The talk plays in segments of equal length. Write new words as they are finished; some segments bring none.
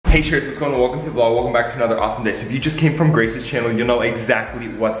Hey Sharers, what's going on? Welcome to the vlog. Welcome back to another awesome day. So if you just came from Grace's channel, you'll know exactly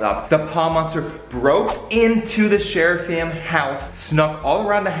what's up. The pond monster broke into the Shar fam house, snuck all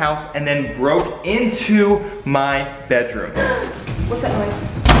around the house, and then broke into my bedroom. What's that noise?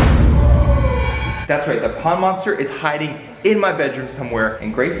 That's right, the pond monster is hiding in my bedroom somewhere,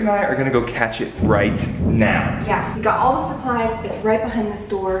 and Grace and I are gonna go catch it right now. Yeah, we got all the supplies. It's right behind this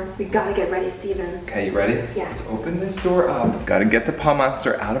door. We gotta get ready, Steven. Okay, you ready? Yeah. Let's open this door up. Gotta get the pond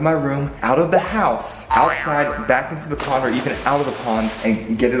monster out of my room, out of the house, outside, back into the pond, or even out of the pond,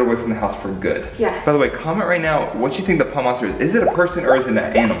 and get it away from the house for good. Yeah. By the way, comment right now what you think the pond monster is. Is it a person or is it an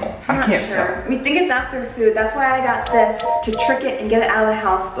animal? I'm not sure. We think it's after food. That's why I got this, to trick it and get it out of the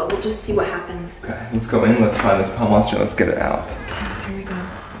house, but we'll just see what happens. Okay, let's go in, let's find this pond monster, let's get it out. Okay, here we go.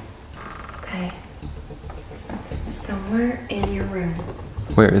 Okay. It's somewhere in your room.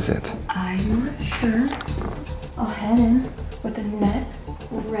 Where is it? I'm not sure. I'll head in with the net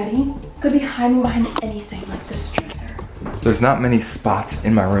ready. Could be hiding behind anything like this dresser. There's not many spots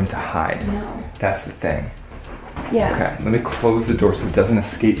in my room to hide. No. That's the thing. Yeah. Okay, let me close the door so it doesn't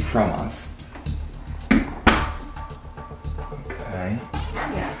escape from us. Okay.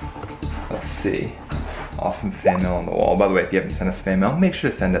 Yeah. Let's see. Awesome fan mail on the wall. By the way, if you haven't sent us fan mail, make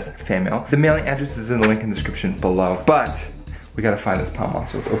sure to send us fan mail. The mailing address is in the link in the description below. But we gotta find this pond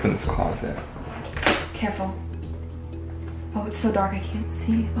monster. Let's open this closet. Careful. Oh, it's so dark I can't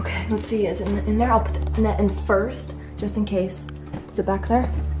see. Okay, let's see. Is it in there? I'll put the net in first, just in case. Is it back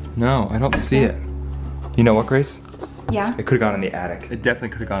there? No, I don't see it. You know what, Grace? Yeah? It could've gone in the attic. It definitely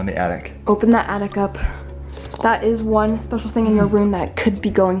could've gone in the attic. Open that attic up. That is one special thing in your room that it could be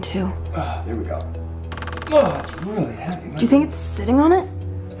going to. There we go. Oh, it's really heavy. Do you think it's sitting on it?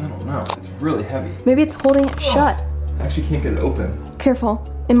 I don't know. It's really heavy. Maybe it's holding it shut. I actually can't get it open.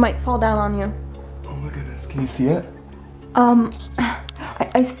 Careful. It might fall down on you. Oh my goodness. Can you see it?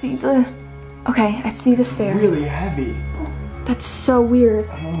 I see the... Okay, I see the stairs. It's really heavy. That's so weird.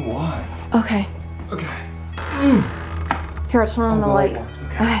 I don't know why. Okay. Okay. Here, I'll turn on the light.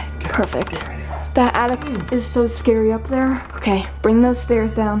 Okay, perfect. That attic is so scary up there. Okay, bring those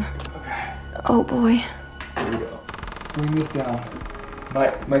stairs down. Okay. Oh boy. Here we go. Bring this down.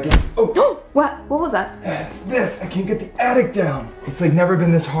 My game. Oh! What? What was that? It's this. I can't get the attic down. It's like never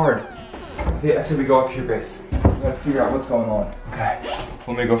been this hard. I said we go up here, Grace. We gotta figure out what's going on. Okay.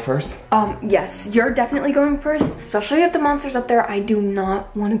 Want me to go first? Yes, you're definitely going first. Especially if the monster's up there. I do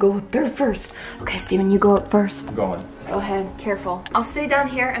not want to go up there first. Okay, Steven, you go up first. I'm going. Go ahead, careful. I'll stay down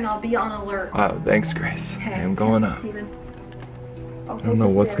here and I'll be on alert. Wow, thanks, Grace. Okay. I'm going up. Steven. I don't know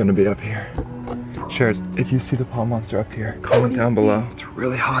what's gonna be up here. Sharers, if you see the pond monster up here, comment down below. It's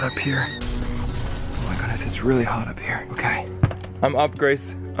really hot up here. Oh my goodness, it's really hot up here. Okay. I'm up,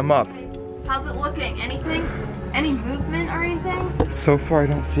 Grace. I'm up. How's it looking? Anything? Any movement or anything? So far, I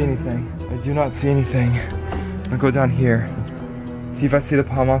don't see anything. I do not see anything. I'm gonna go down here. See if I see the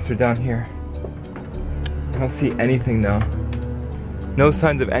pond monster down here. I don't see anything though. No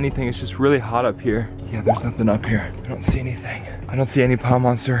signs of anything. It's just really hot up here. Yeah, there's nothing up here. I don't see anything. I don't see any pond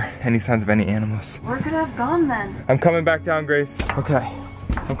monster, any signs of any animals. Where could I have gone then? I'm coming back down, Grace. Okay.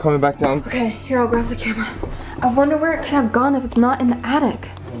 I'm coming back down. Okay, here, I'll grab the camera. I wonder where it could have gone if it's not in the attic.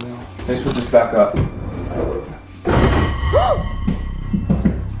 Maybe we'll just back up.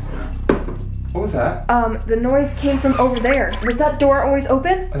 What was that? The noise came from over there. Was that door always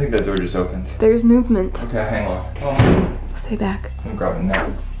open? I think that door just opened. There's movement. Okay, hang on. Oh, Stay back. I'm grabbing that.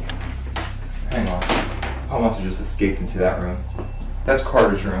 Hang on. Pond monster just escaped into that room. That's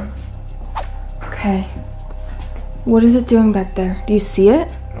Carter's room. Okay. What is it doing back there? Do you see it?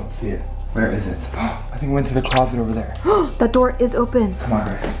 I don't see it. Where is it? I think it went to the closet over there. That door is open. Come on,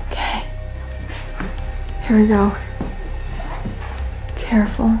 Grace. Okay. Here we go.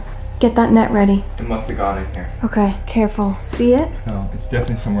 Careful. Get that net ready. It must have gone in here. Okay, careful. See it? No, it's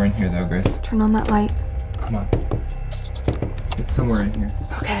definitely somewhere in here though, Grace. Turn on that light. Come on. It's somewhere in here.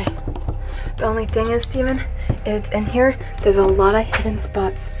 Okay. The only thing is, Steven, it's in here. There's a lot of hidden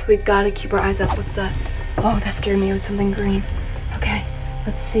spots, so we gotta keep our eyes up. What's that? Oh, that scared me. It was something green. Okay,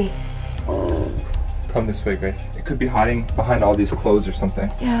 let's see. Come this way, Grace. It could be hiding behind all these clothes or something.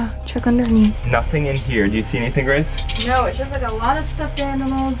 Yeah, check underneath. Nothing in here. Do you see anything, Grace? No, it's just like a lot of stuffed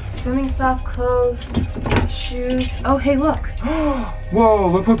animals, swimming stuff, clothes, shoes. Oh, hey, look. Whoa,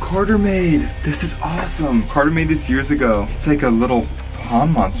 look what Carter made. This is awesome. Carter made this years ago. It's like a little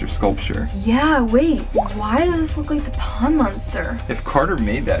pond monster sculpture. Yeah, wait. Why does this look like the pond monster? If Carter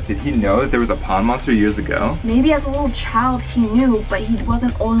made that, did he know that there was a pond monster years ago? Maybe as a little child he knew, but he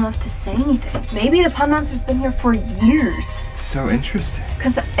wasn't old enough to say anything. Maybe the pond monster's been here for years. It's so interesting.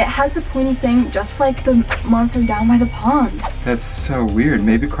 Because it has a pointy thing just like the monster down by the pond. That's so weird.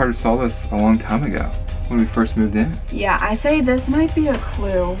 Maybe Carter saw this a long time ago when we first moved in. Yeah, I say this might be a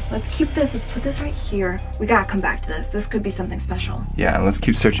clue. Let's keep this, let's put this right here. We gotta come back to this. This could be something special. Yeah, and let's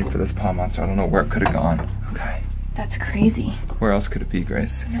keep searching for this pond monster. I don't know where it could have gone. Okay. That's crazy. Where else could it be,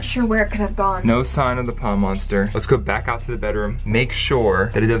 Grace? I'm not sure where it could have gone. No sign of the pond monster. Let's go back out to the bedroom. Make sure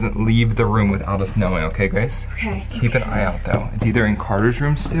that it doesn't leave the room without us knowing, okay, Grace? Okay. Keep an eye out, though. It's either in Carter's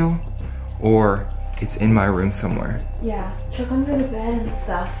room still, or it's in my room somewhere. Yeah, check under the bed and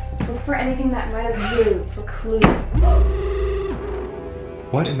stuff. Look for anything that might have moved, for clues.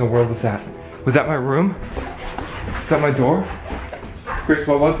 What in the world was that? Was that my room? Is that my door? Grace,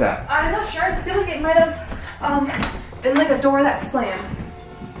 what was that? I'm not sure. I feel like it might have been like a door that slammed.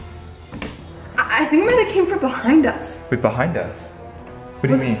 I think it might have came from behind us. Wait, behind us? What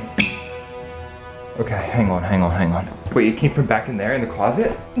do you mean? Okay, hang on. Wait, it came from back in there in the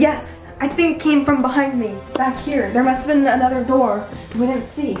closet? Yes, I think it came from behind me, back here. There must have been another door we didn't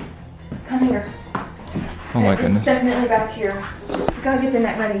see. Come here. Oh my goodness. It's definitely back here. We gotta get the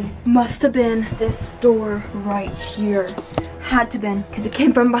net ready. Must have been this door right here. Had to been, because it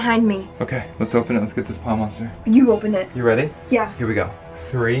came from behind me. Okay, let's open it. Let's get this pond monster. You open it. You ready? Yeah. Here we go.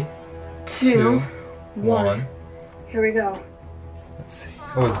 3, 2, 1. Here we go. Let's see.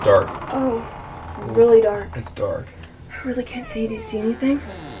 Oh, it's dark. Oh, it's really dark. It's dark. I really can't see. Do you see anything?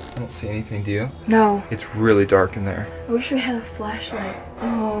 I don't see anything, do you? No. It's really dark in there. I wish we had a flashlight.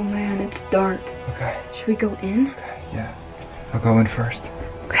 Oh man, it's dark. Okay. Should we go in? Okay, yeah. I'll go in first.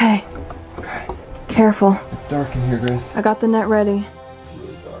 Okay. Okay. Careful. It's dark in here, Grace. I got the net ready. It's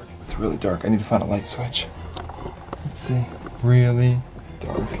really dark. It's really dark. I need to find a light switch. Let's see. Really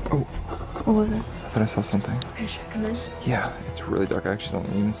dark. Oh, What was it? I thought I saw something. Okay, should I come in? Yeah, it's really dark. I actually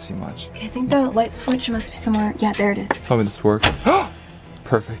don't even see much. Okay, I think the light switch must be somewhere. Yeah, there it is. Tell me this works.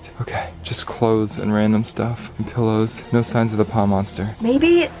 Perfect. Okay, just clothes and random stuff and pillows. No signs of the pond monster.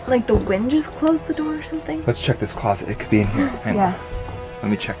 Maybe like the wind just closed the door or something? Let's check this closet. It could be in here. Hang on. Yes.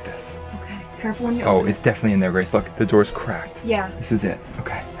 Let me check this. Okay, careful when you Oh, open it's definitely in there, Grace. Look, the door's cracked. it. Yeah, This is it.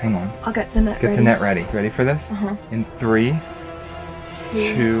 Okay, hang on. I'll get the net Get ready. the net ready. Ready for this? Uh-huh. In 3,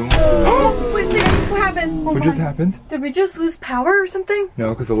 2. Oh, wait a second. What happened? Hold What just on. happened? Did we just lose power or something? No,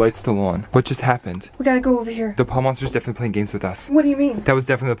 because the light's still on. What just happened? We gotta go over here. The pond monster's definitely playing games with us. What do you mean? That was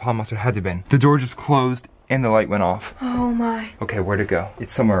definitely the pond monster. Had to have been. The door just closed and the light went off. Oh my. Okay, where'd it go?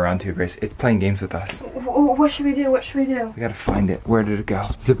 It's somewhere around here, Grace. It's playing games with us. What should we do? What should we do? We gotta find it. Where did it go?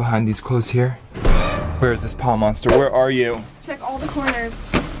 Is it behind these clothes here? Where is this pond monster? Where are you? Check all the corners.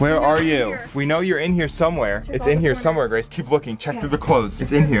 Where You're are in you? here. We know you're in here somewhere. Check It's all in the here corners. somewhere, Grace. Keep looking. Check Yeah. through the clothes.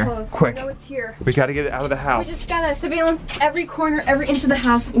 It's in here. Close. Quick. I know it's here. We gotta get it out of the We house. just gotta surveillance every corner, every inch of the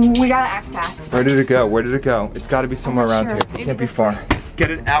house. We gotta act fast. Where did it go? Where did it go? It's gotta be somewhere not around sure. here. It Maybe can't be this far. way.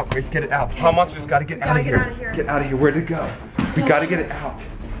 Get it out, Grace. Get it out. Pond monster's gotta get out gotta of get here. out of here. Get out of here. Where did it go? We gotta get it out.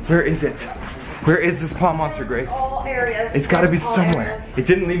 Where is it? Where is this pond monster, Grace? All areas. It's gotta be All somewhere. areas. It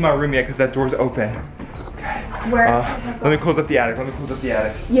didn't leave my room yet because that door's open. Okay. Where? Let me close up the attic. Let me close up the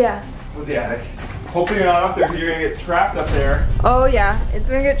attic. Yeah. Close the attic. Hopefully you're not up there because you're gonna get trapped up there. Oh yeah, it's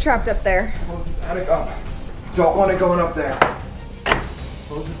gonna get trapped up there. Close this attic up. Don't want it going up there.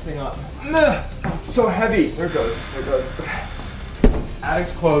 Close this thing up. Ugh, it's so heavy. There it goes. There it goes. Okay.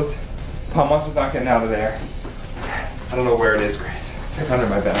 Attic's closed. Pond monster's not getting out of there. I don't know where it is, Grace. Check under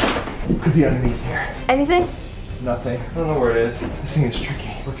my bed. Could be underneath here. Anything? Nothing. I don't know where it is. This thing is tricky.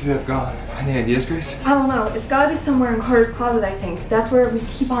 Where could it have gone? Any ideas, Grace? I don't know. It's gotta be somewhere in Carter's closet, I think. That's where we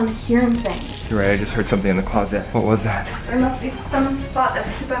keep on hearing things. You're right, I just heard something in the closet. What was that? There must be some spot that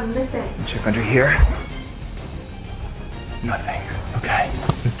we keep on missing. Check under here. Nothing. Okay.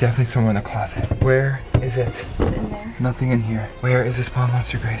 There's definitely somewhere in the closet. Where is it? It's in there. Nothing in here. Where is this pond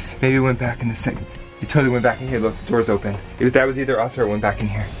monster, Grace? Maybe it went back in the sink. It totally went back in here. Look, the door's open. That was either us or it went back in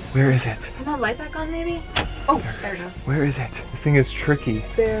here. Where is it? Turn that light back on, maybe? Oh, there it goes. Where is it? This thing is tricky.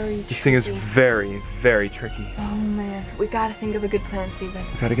 Very This thing is tricky. very, very tricky. Oh man. We gotta think of a good plan, Steven.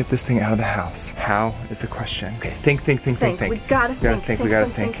 We gotta get this thing out of the house. How is the question? Okay, think. We gotta think. We gotta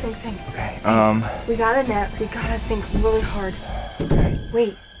think. Okay, We got a net. We gotta think really hard. okay.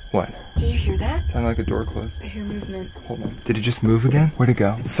 Wait, What? did you hear that? Sounded like a door closed. I hear movement. Hold on. Did it just move again? Where'd it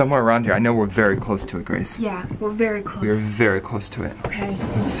go? It's somewhere around here. I know we're very close to it, Grace. Yeah, we're very close. We are very close to it. Okay.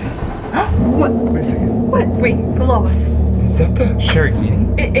 Let's see. What? Wait a second. What? Wait, below us. Is that the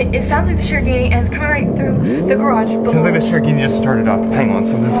Sharerghini? It sounds like the Sharerghini and it's coming right through the garage. Sounds like the Sharerghini just started up. Hang on,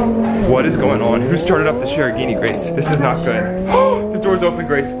 something's... What is going on? Who started up the Sharerghini, Grace? This is not good. The door's open,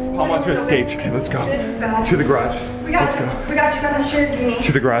 Grace. Pond monster escaped. Okay, let's go. This is bad. To the garage. We gotta Let's go. check on the Sharerghini.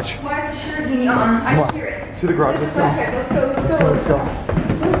 To the garage. Why is the Sharerghini on? I What? hear it. to the garage. Let's go. Let's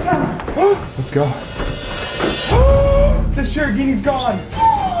go. Let's go. The Sharerghini's gone.